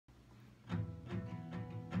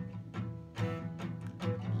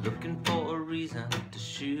reason to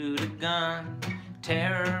shoot a gun.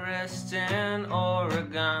 Terrorists in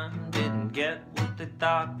Oregon didn't get what they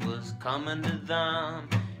thought was coming to them.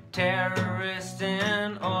 Terrorists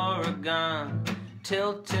in Oregon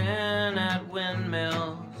tilting at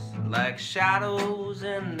windmills like shadows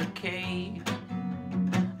in the cave.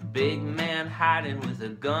 Big man hiding with a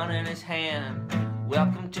gun in his hand.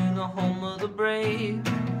 Welcome to the home of the brave.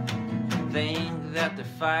 Think that they're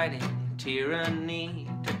fighting tyranny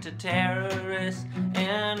to terrorists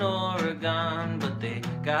in Oregon, but they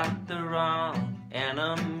got the wrong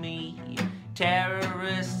enemy.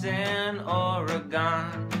 Terrorists in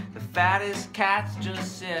Oregon, the fattest cats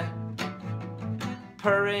just sit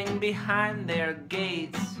purring behind their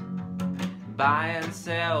gates. Buy and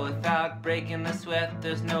sell without breaking the sweat.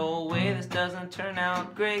 There's no way this doesn't turn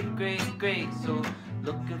out great, great, great. So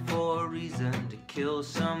looking for a reason to kill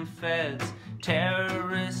some feds.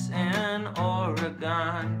 Terrorists in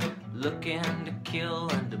Oregon looking to kill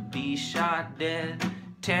and to be shot dead.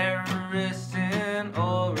 Terrorists in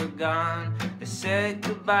Oregon, they said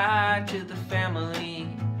goodbye to the family,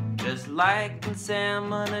 just like in San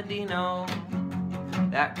Bernardino.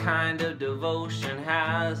 That kind of devotion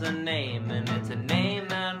has a name, and it's a name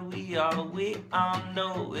that we all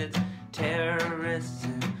know. It's terrorists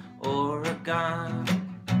in Oregon.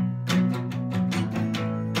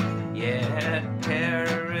 Yeah,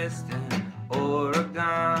 terrorists in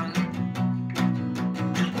Oregon.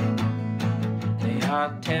 They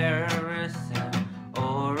are terrorists in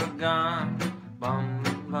Oregon.